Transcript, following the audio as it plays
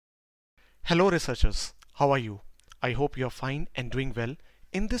Hello researchers, how are you? I hope you're fine and doing well.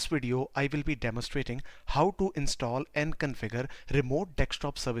 In this video, I will be demonstrating how to install and configure remote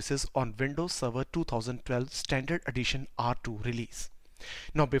desktop services on Windows Server 2012 Standard Edition R2 release.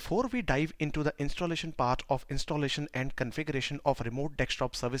 Now before we dive into the installation part of installation and configuration of remote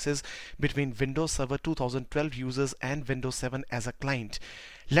desktop services between Windows Server 2012 users and Windows 7 as a client,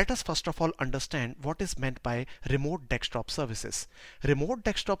 let us first of all understand what is meant by remote desktop services. Remote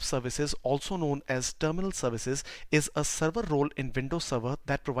desktop services, also known as terminal services, is a server role in Windows Server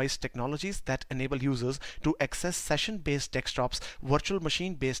that provides technologies that enable users to access session-based desktops, virtual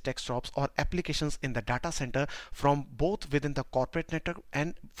machine-based desktops, or applications in the data center from both within the corporate network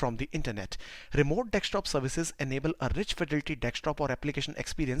and from the internet. Remote desktop services enable a rich fidelity desktop or application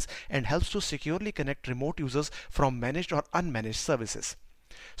experience and helps to securely connect remote users from managed or unmanaged services.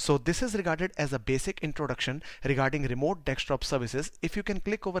 So this is regarded as a basic introduction regarding remote desktop services. If you can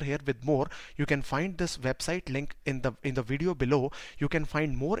click over here with more, you can find this website link in the video below. You can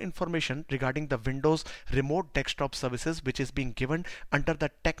find more information regarding the Windows remote desktop services, which is being given under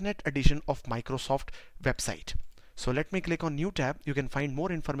the TechNet edition of Microsoft website. So let me click on new tab. You can find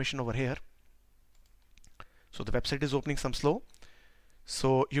more information over here. So the website is opening some slow.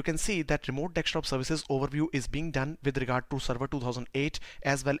 So you can see that remote desktop services overview is being done with regard to Server 2008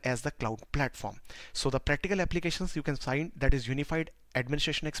 as well as the cloud platform. So the practical applications you can find, that is unified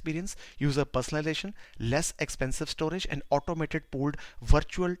administration experience, user personalization, less expensive storage, and automated pooled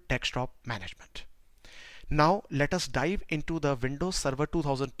virtual desktop management. Now let us dive into the Windows Server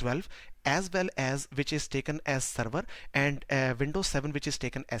 2012 as well as which is taken as server, and Windows 7 which is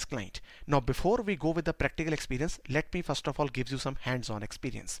taken as client. Now before we go with the practical experience, let me first of all give you some hands-on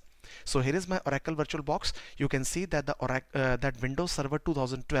experience. So here is my Oracle VirtualBox. You can see that that Windows Server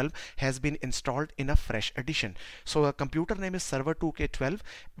 2012 has been installed in a fresh edition. So a computer name is Server 2K12.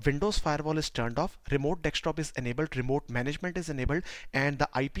 Windows Firewall is turned off. Remote desktop is enabled. Remote management is enabled, and the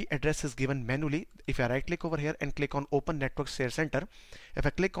IP address is given manually. If I right click over here and click on Open Network Share Center, if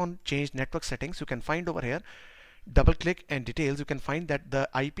I click on Change Network Settings, you can find over here, double click and details, you can find that the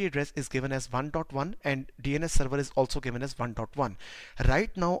IP address is given as 1.1 and DNS server is also given as 1.1.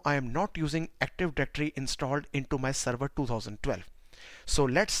 Right now I am not using Active Directory installed into my Server 2012. So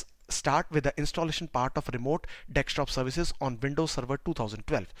let's start with the installation part of remote desktop services on Windows Server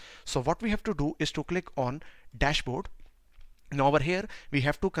 2012. So what we have to do is to click on Dashboard. Now over here we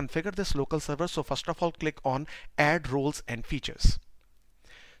have to configure this local server. So first of all, click on Add Roles and Features.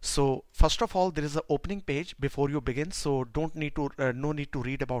 So first of all, there is an opening page before you begin, so no need to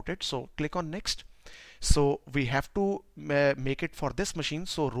read about it. So click on Next. So we have to make it for this machine.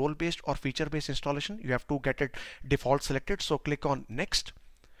 So role based or feature based installation, you have to get it default selected. So click on Next.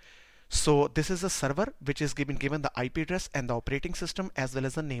 So this is a server which is given the IP address and the operating system as well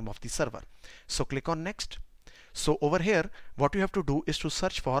as the name of the server. So click on Next. So over here, what you have to do is to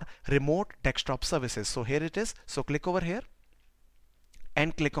search for remote desktop services. So here it is. So click over here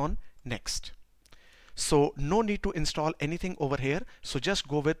and click on Next. So no need to install anything over here. So just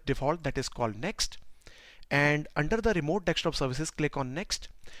go with default, that is called Next. And under the remote desktop services, click on Next.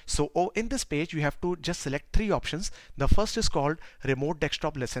 So in this page, you have to just select three options. The first is called remote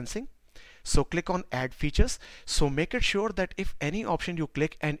desktop licensing. So click on Add Features. So make it sure that if any option you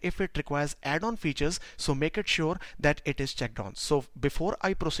click and if it requires add-on features, so make it sure that it is checked on. So before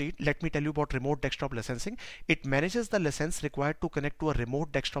I proceed, let me tell you about remote desktop licensing. It manages the license required to connect to a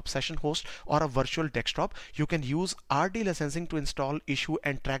remote desktop session host or a virtual desktop. You can use RD licensing to install, issue,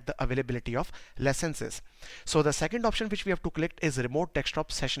 and track the availability of licenses. So the second option which we have to click is remote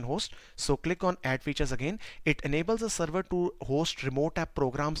desktop session host. So click on Add Features again. It enables a server to host remote app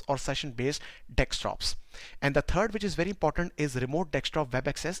programs or session-based desktops. And the third, which is very important, is remote desktop web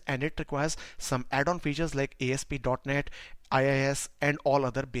access, and it requires some add-on features like ASP.NET, IIS, and all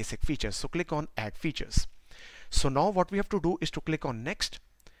other basic features. So click on Add Features. So now what we have to do is to click on Next.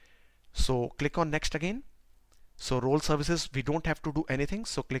 So click on Next again. So role services, we don't have to do anything.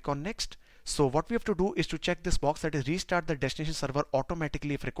 So click on Next. So what we have to do is to check this box, that is restart the destination server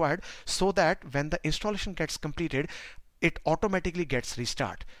automatically if required, so that when the installation gets completed, it automatically gets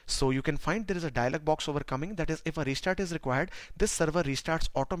restart. So you can find there is a dialog box overcoming, that is if a restart is required, this server restarts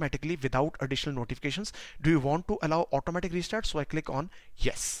automatically without additional notifications. Do you want to allow automatic restart? So I click on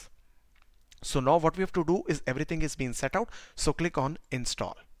Yes. So now what we have to do is everything is being set out. So click on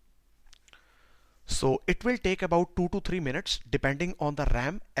Install. So it will take about 2 to 3 minutes depending on the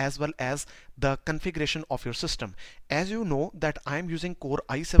RAM as well as the configuration of your system. As you know that I am using Core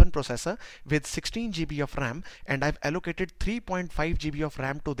i7 processor with 16 GB of RAM, and I've allocated 3.5 GB of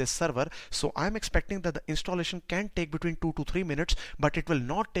RAM to this server. So I'm expecting that the installation can take between 2 to 3 minutes, but it will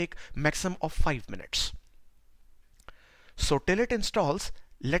not take maximum of 5 minutes. So till it installs,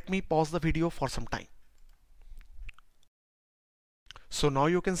 let me pause the video for some time. So now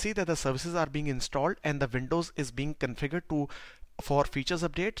you can see that the services are being installed and the Windows is being configured for features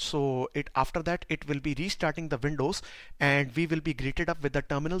update. So after that it will be restarting the Windows, and we will be greeted up with the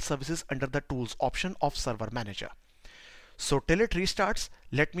terminal services under the tools option of server manager. So till it restarts,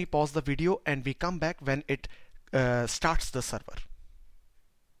 let me pause the video and we come back when it starts the server.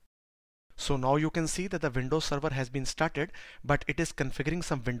 So now you can see that the Windows server has been started, but it is configuring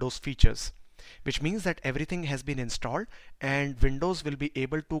some Windows features, which means that everything has been installed and Windows will be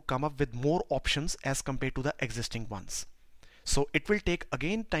able to come up with more options as compared to the existing ones. So it will take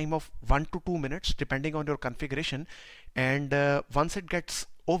again time of 1 to 2 minutes depending on your configuration, and once it gets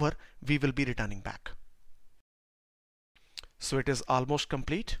over, we will be returning back. So it is almost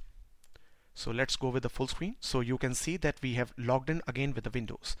complete. So let's go with the full screen. So you can see that we have logged in again with the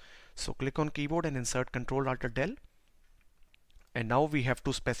Windows. So click on keyboard and insert Ctrl-Alt-Del, and now we have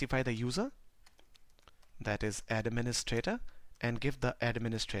to specify the user, that is administrator, and give the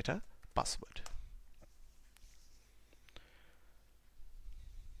administrator password.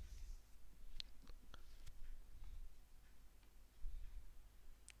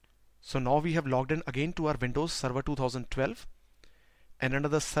 So now we have logged in again to our Windows Server 2012, and under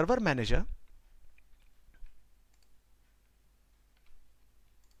the server manager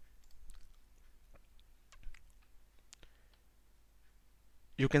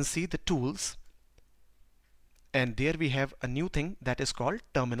you can see the tools, and there we have a new thing that is called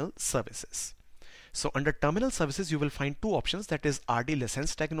terminal services. So under terminal services you will find two options, that is RD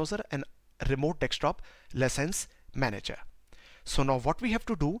license diagnoser and remote desktop license manager. So now what we have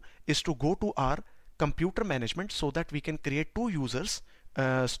to do is to go to our computer management so that we can create two users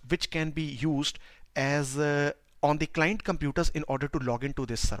which can be used as on the client computers in order to log into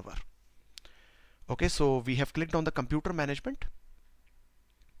this server. Okay, so we have clicked on the computer management.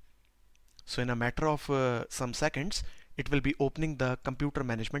 So in a matter of some seconds, it will be opening the computer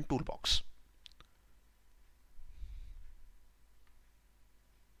management toolbox.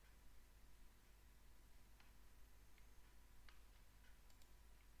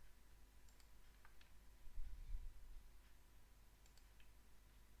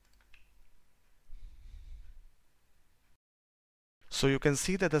 So you can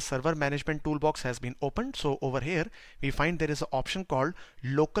see that the server management toolbox has been opened. So over here we find there is an option called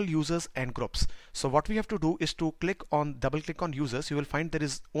local users and groups. So what we have to do is to double click on users. You will find there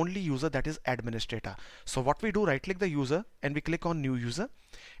is only user, that is administrator. So what we do, right click the user and we click on new user,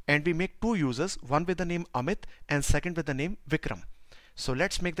 and we make two users, one with the name Amit and second with the name Vikram. So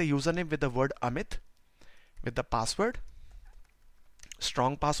let's make the username with the word Amit, with the password,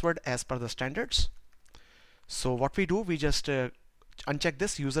 strong password as per the standards. So what we do, we just uncheck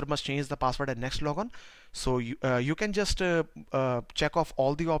this, user must change the password at next logon. So you can just check off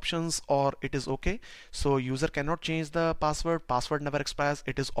all the options, or it is okay. So user cannot change the password, password never expires,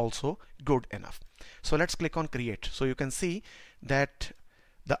 it is also good enough. So let's click on create. So you can see that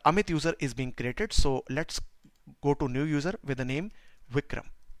the Amit user is being created. So let's go to new user with the name Vikram.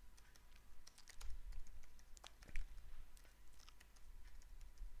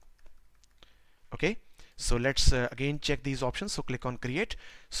 Okay, so let's again check these options. So click on create.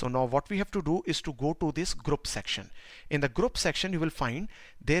 So now what we have to do is to go to this group section. In the group section you will find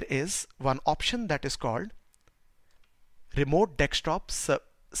there is one option that is called remote desktop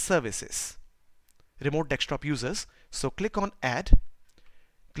services, remote desktop users. So click on add,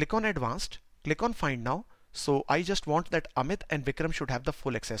 click on advanced, click on find now. So I just want that Amit and Vikram should have the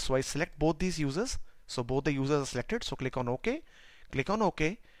full access. So I select both these users. So both the users are selected. So click on OK,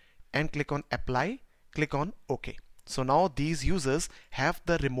 and click on apply, click on OK. So now these users have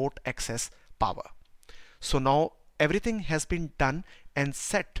the remote access power. So now everything has been done and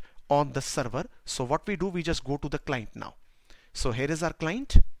set on the server. So what we do, we just go to the client now. So here is our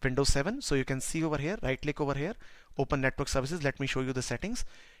client, Windows 7. So you can see over here, right click over here, open network services. Let me show you the settings.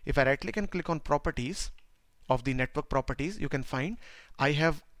 If I right click and click on properties of the network properties, you can find I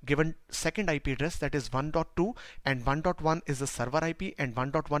have given second IP address, that is 1.2, and 1.1 is the server IP, and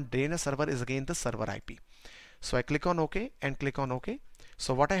 1.1 DNS server is again the server IP. So I click on OK and click on OK.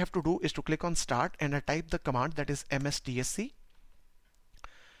 So what I have to do is to click on start and I type the command, that is mstsc.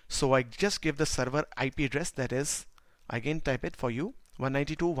 So I just give the server IP address, that is, I again type it for you,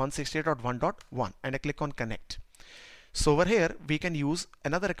 192.168.1.1 and I click on connect. So over here we can use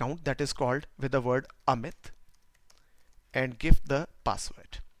another account that is called with the word Amit and give the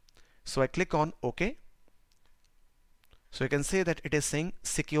password. So I click on OK. So you can say that it is saying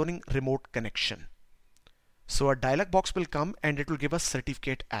securing remote connection. So a dialog box will come and it will give us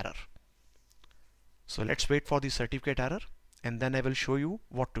certificate error. So let's wait for the certificate error and then I will show you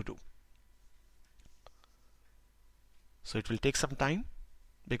what to do. So it will take some time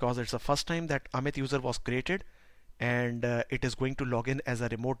because it's the first time that Amit user was created and it is going to log in as a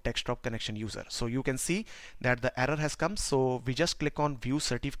remote desktop connection user. So you can see that the error has come. So we just click on view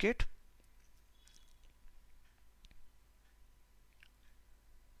certificate.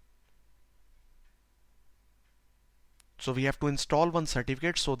 So we have to install one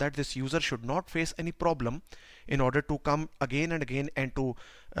certificate so that this user should not face any problem in order to come again and again and to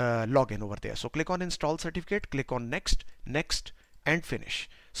log in over there. So click on install certificate, click on next, next and finish.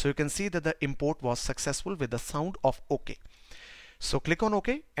 So you can see that the import was successful with the sound of OK. So click on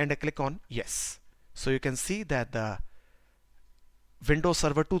OK and I click on yes. So you can see that the Windows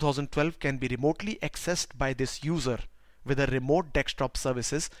Server 2012 can be remotely accessed by this user with a remote desktop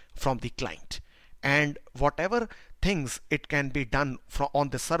services from the client. And whatever things it can be done from on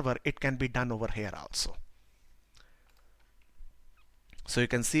the server, it can be done over here also. So you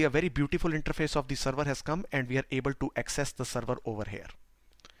can see a very beautiful interface of the server has come and we are able to access the server over here.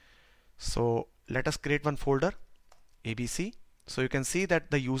 So let us create one folder ABC. So you can see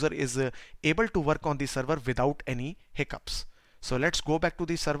that the user is able to work on the server without any hiccups. So let's go back to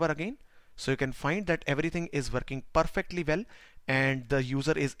the server again. So you can find that everything is working perfectly well and the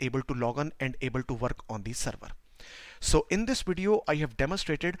user is able to log on and able to work on the server. So in this video I have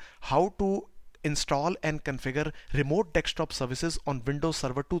demonstrated how to install and configure remote desktop services on Windows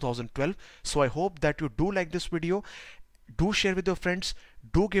Server 2012. So I hope that you do like this video. Do share with your friends.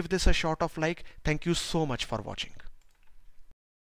 Do give this a shot of like. Thank you so much for watching.